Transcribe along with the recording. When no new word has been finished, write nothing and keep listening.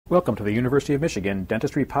Welcome to the University of Michigan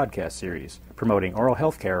Dentistry Podcast Series, promoting oral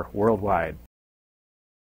health care worldwide.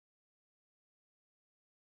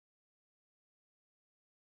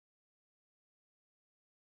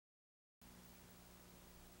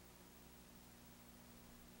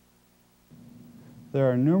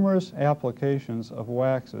 There are numerous applications of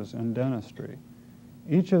waxes in dentistry.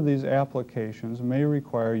 Each of these applications may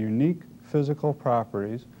require unique physical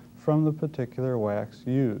properties from the particular wax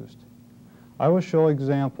used. I will show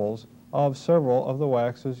examples of several of the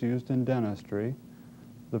waxes used in dentistry,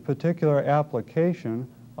 the particular application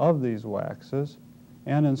of these waxes,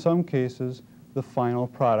 and in some cases, the final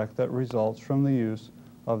product that results from the use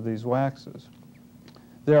of these waxes.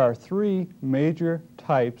 There are three major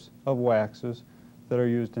types of waxes that are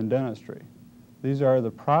used in dentistry. These are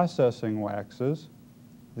the processing waxes,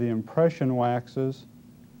 the impression waxes,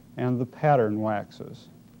 and the pattern waxes.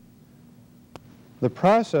 The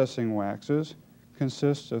processing waxes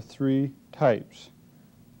consist of three types: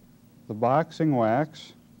 the boxing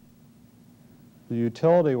wax, the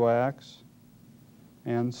utility wax,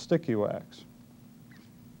 and sticky wax.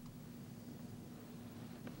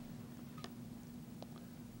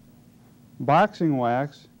 Boxing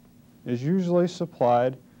wax is usually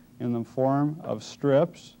supplied in the form of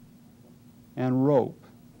strips and rope.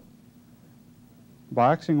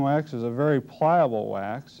 Boxing wax is a very pliable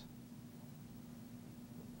wax,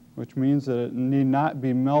 which means that it need not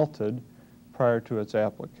be melted prior to its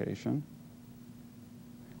application.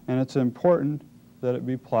 And it's important that it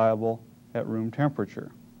be pliable at room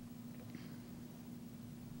temperature.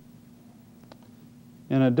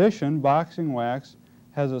 In addition, boxing wax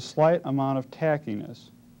has a slight amount of tackiness.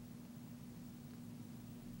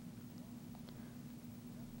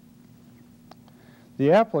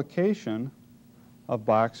 The application of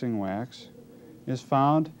boxing wax is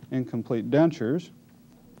found in complete dentures,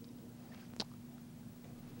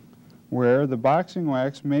 where the boxing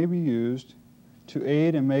wax may be used to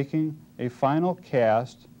aid in making a final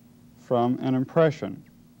cast from an impression.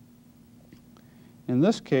 In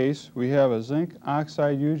this case, we have a zinc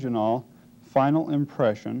oxide eugenol final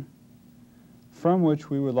impression from which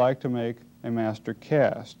we would like to make a master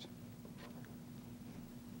cast.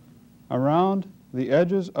 Around the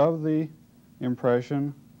edges of the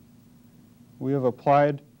impression, we have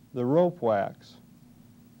applied the rope wax,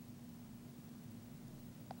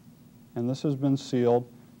 and this has been sealed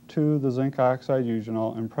to the zinc oxide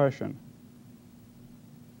eugenol impression.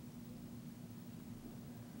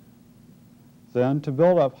 Then, to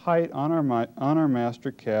build up height on our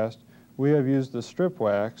master cast, we have used the strip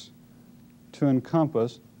wax to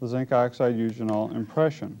encompass the zinc oxide eugenol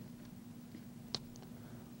impression.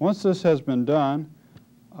 Once this has been done,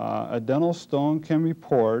 a dental stone can be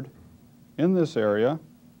poured in this area,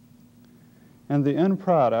 and the end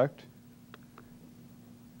product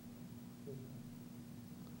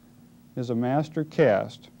is a master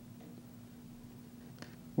cast,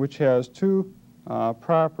 which has two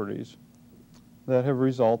properties that have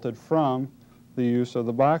resulted from the use of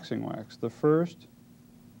the boxing wax. The first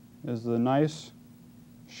is the nice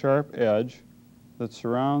sharp edge that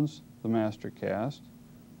surrounds the master cast.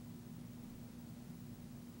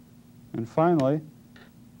 And finally,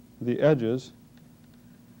 the edges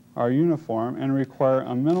are uniform and require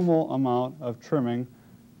a minimal amount of trimming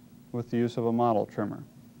with the use of a model trimmer.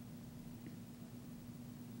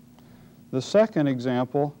 The second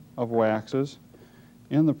example of waxes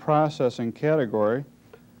in the processing category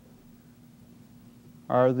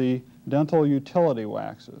are the dental utility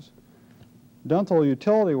waxes. Dental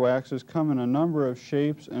utility waxes come in a number of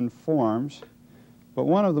shapes and forms, but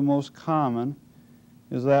one of the most common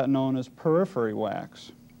is that known as periphery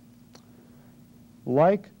wax.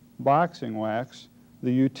 Like boxing wax,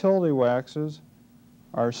 the utility waxes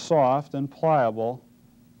are soft and pliable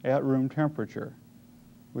at room temperature,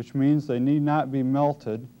 which means they need not be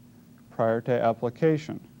melted prior to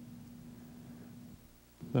application.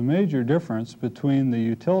 The major difference between the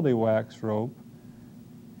utility wax rope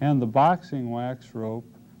and the boxing wax rope,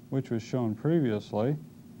 which was shown previously,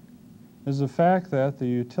 is the fact that the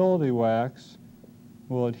utility wax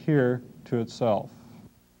will adhere to itself.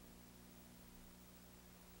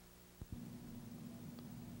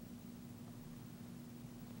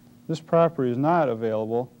 This property is not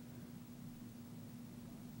available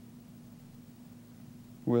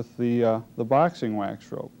with the boxing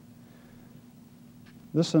wax rope.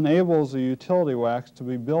 This enables the utility wax to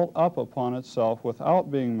be built up upon itself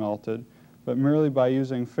without being melted, but merely by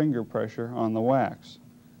using finger pressure on the wax.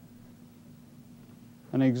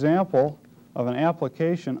 An example of an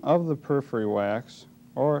application of the periphery wax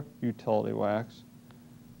or utility wax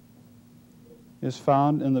is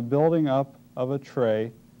found in the building up of a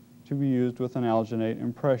tray to be used with an alginate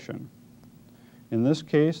impression. In this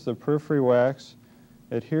case, the periphery wax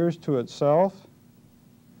adheres to itself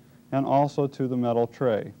and also to the metal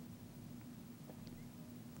tray.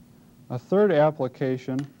 A third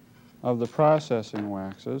application of the processing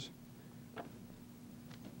waxes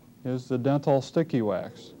is the dental sticky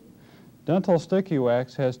wax. Dental sticky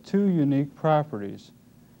wax has two unique properties.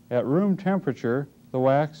 At room temperature, the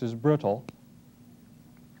wax is brittle,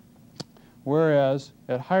 whereas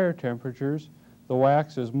at higher temperatures, the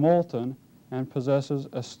wax is molten and possesses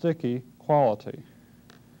a sticky quality.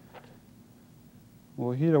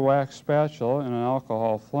 We'll heat a wax spatula in an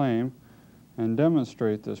alcohol flame and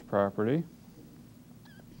demonstrate this property.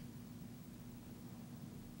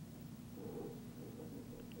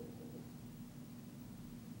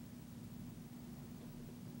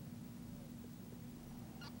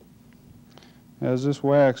 As this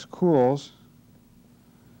wax cools,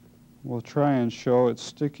 we'll try and show its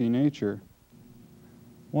sticky nature.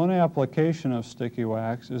 One application of sticky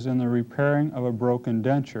wax is in the repairing of a broken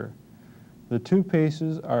denture. The two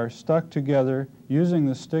pieces are stuck together using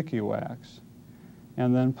the sticky wax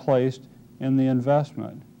and then placed in the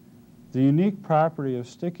investment. The unique property of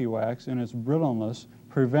sticky wax in its brittleness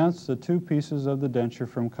prevents the two pieces of the denture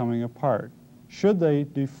from coming apart. Should they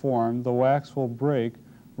deform, the wax will break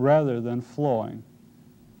rather than flowing.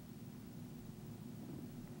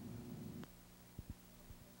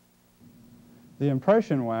 The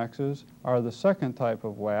impression waxes are the second type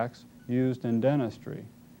of wax used in dentistry.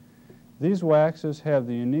 These waxes have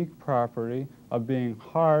the unique property of being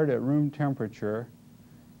hard at room temperature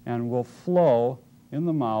and will flow in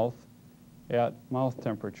the mouth at mouth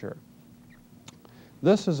temperature.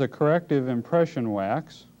 This is a corrective impression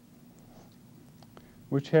wax,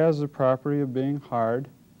 which has the property of being hard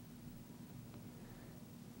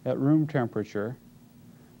at room temperature,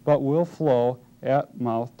 but will flow at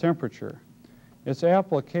mouth temperature. Its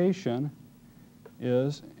application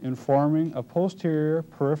is in forming a posterior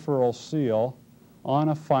peripheral seal on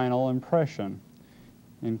a final impression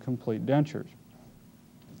in complete dentures.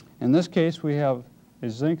 In this case, we have a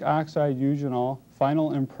zinc oxide eugenol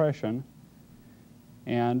final impression,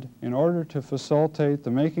 and in order to facilitate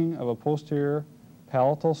the making of a posterior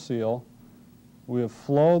palatal seal, we have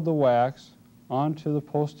flowed the wax onto the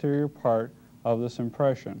posterior part of this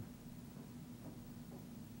impression.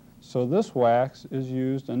 So this wax is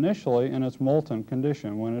used initially in its molten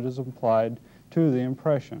condition when it is applied to the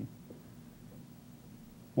impression.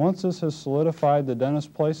 Once this has solidified, the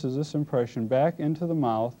dentist places this impression back into the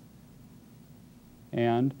mouth,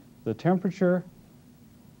 and the temperature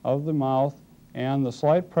of the mouth and the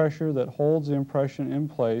slight pressure that holds the impression in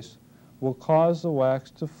place will cause the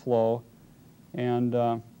wax to flow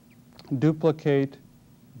and duplicate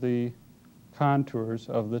the contours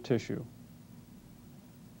of the tissue.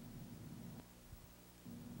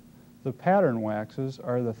 The pattern waxes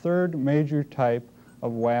are the third major type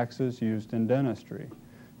of waxes used in dentistry.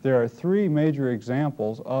 There are three major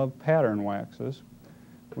examples of pattern waxes,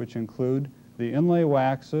 which include the inlay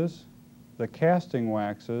waxes, the casting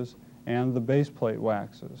waxes, and the base plate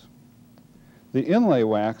waxes. The inlay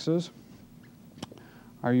waxes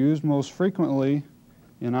are used most frequently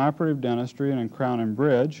in operative dentistry and in crown and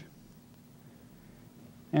bridge,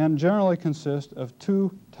 and generally consist of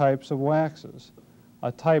two types of waxes.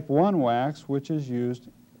 A type 1 wax, which is used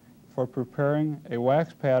for preparing a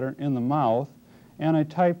wax pattern in the mouth, and a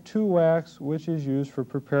type 2 wax, which is used for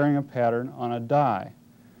preparing a pattern on a die.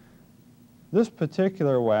 This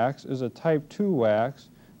particular wax is a type 2 wax,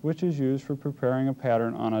 which is used for preparing a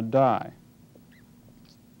pattern on a die.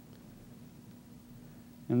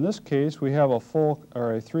 In this case, we have a full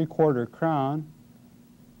or a 3/4 crown,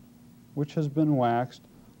 which has been waxed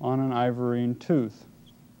on an ivorine tooth.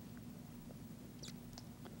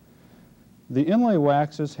 The inlay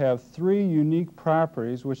waxes have three unique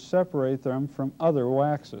properties which separate them from other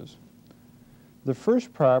waxes. The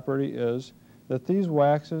first property is that these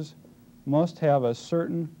waxes must have a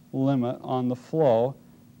certain limit on the flow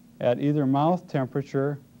at either mouth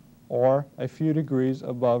temperature or a few degrees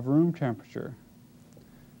above room temperature.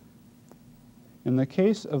 In the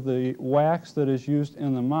case of the wax that is used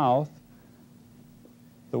in the mouth,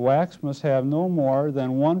 the wax must have no more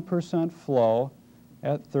than 1% flow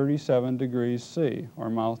at 37 degrees C, or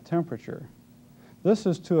mouth temperature. This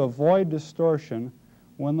is to avoid distortion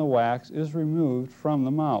when the wax is removed from the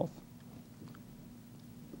mouth.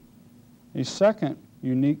 A second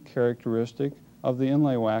unique characteristic of the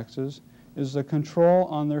inlay waxes is the control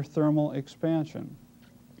on their thermal expansion.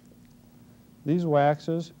 These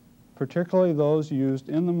waxes, particularly those used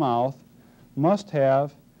in the mouth, must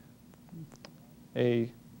have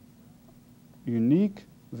a unique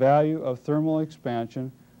value of thermal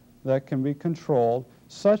expansion that can be controlled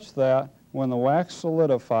such that when the wax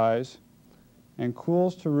solidifies and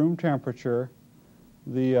cools to room temperature,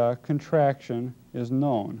 the contraction is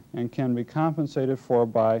known and can be compensated for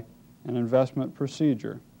by an investment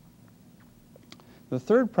procedure. The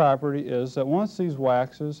third property is that once these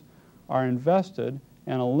waxes are invested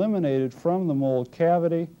and eliminated from the mold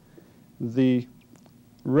cavity, the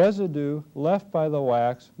residue left by the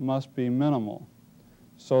wax must be minimal.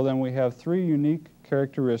 So then we have three unique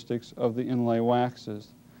characteristics of the inlay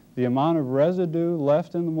waxes: the amount of residue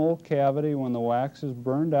left in the mold cavity when the wax is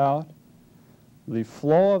burned out, the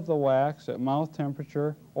flow of the wax at mouth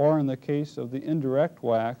temperature, or in the case of the indirect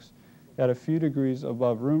wax, at a few degrees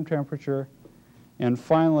above room temperature, and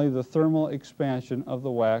finally the thermal expansion of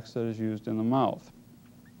the wax that is used in the mouth.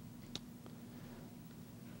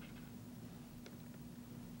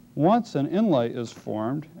 Once an inlay is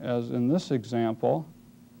formed, as in this example,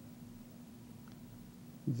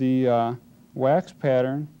 the wax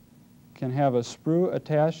pattern can have a sprue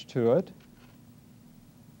attached to it,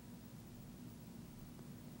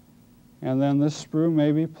 and then this sprue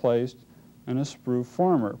may be placed in a sprue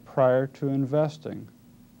former prior to investing.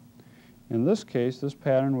 In this case, this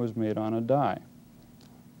pattern was made on a die.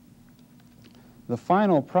 The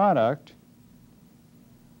final product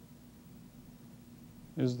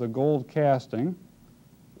is the gold casting,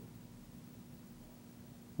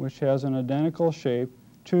 which has an identical shape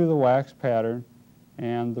to the wax pattern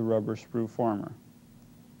and the rubber sprue former.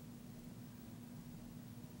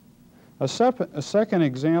 A second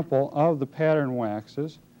example of the pattern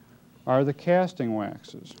waxes are the casting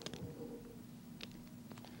waxes.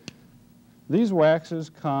 These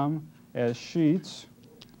waxes come as sheets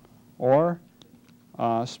or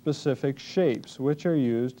specific shapes, which are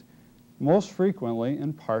used most frequently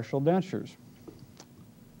in partial dentures.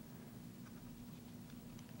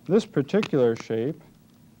 This particular shape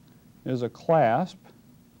is a clasp.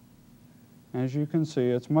 As you can see,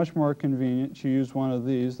 it's much more convenient to use one of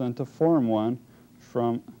these than to form one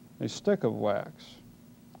from a stick of wax.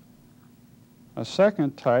 A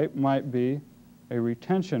second type might be a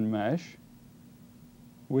retention mesh,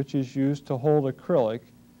 which is used to hold acrylic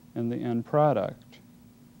in the end product.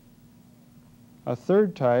 A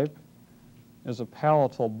third type is a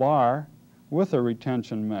palatal bar with a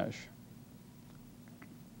retention mesh.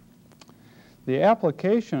 The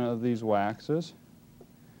application of these waxes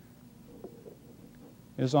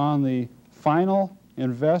is on the final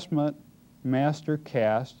investment master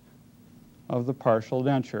cast of the partial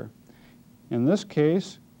denture. In this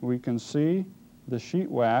case, we can see the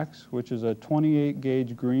sheet wax, which is a 28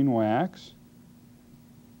 gauge green wax.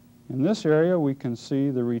 In this area, we can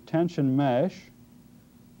see the retention mesh,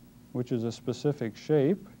 which is a specific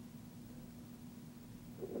shape.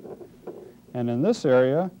 And in this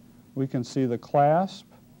area, we can see the clasp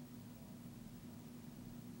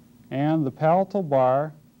and the palatal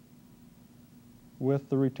bar with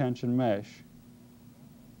the retention mesh.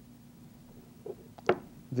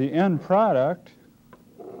 The end product,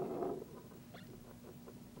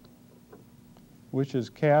 which is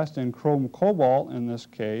cast in chrome cobalt in this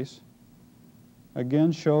case,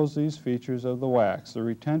 again shows these features of the wax: the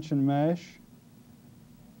retention mesh,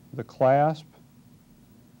 the clasp,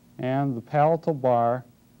 and the palatal bar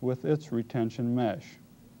with its retention mesh.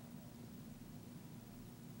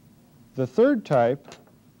 The third type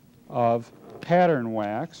of pattern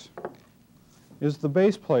wax is the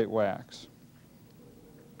base plate wax.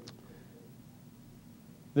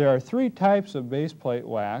 There are three types of base plate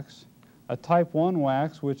wax: a type 1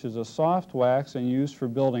 wax, which is a soft wax and used for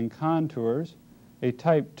building contours; a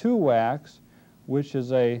type 2 wax, which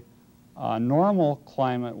is a normal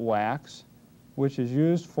climate wax, which is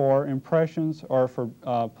used for impressions or for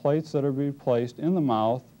plates that are being placed in the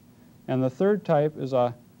mouth; and the third type is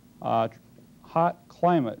a hot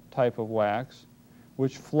climate type of wax,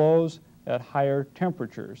 which flows at higher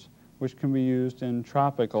temperatures, which can be used in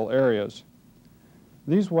tropical areas.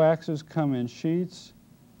 These waxes come in sheets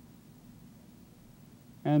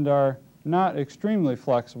and are not extremely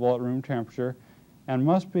flexible at room temperature and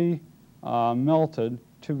must be melted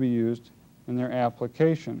to be used in their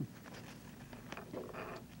application.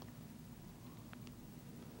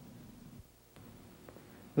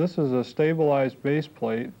 This is a stabilized base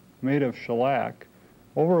plate made of shellac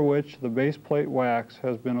over which the base plate wax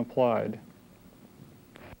has been applied.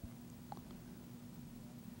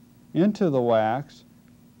 Into the wax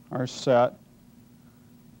are set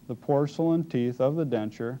the porcelain teeth of the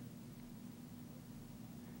denture,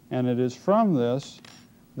 and it is from this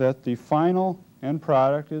that the final end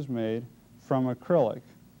product is made from acrylic.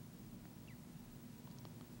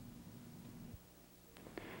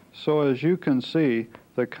 So as you can see,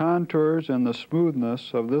 the contours and the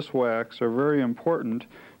smoothness of this wax are very important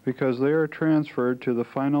because they are transferred to the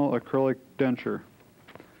final acrylic denture.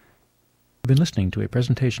 You've been listening to a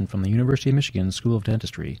presentation from the University of Michigan School of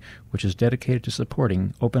Dentistry, which is dedicated to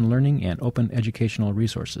supporting open learning and open educational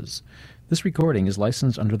resources. This recording is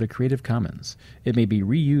licensed under the Creative Commons. It may be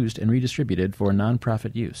reused and redistributed for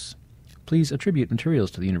nonprofit use. Please attribute materials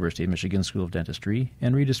to the University of Michigan School of Dentistry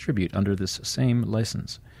and redistribute under this same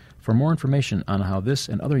license. For more information on how this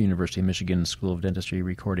and other University of Michigan School of Dentistry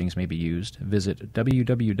recordings may be used, visit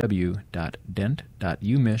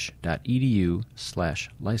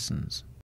www.dent.umich.edu/license.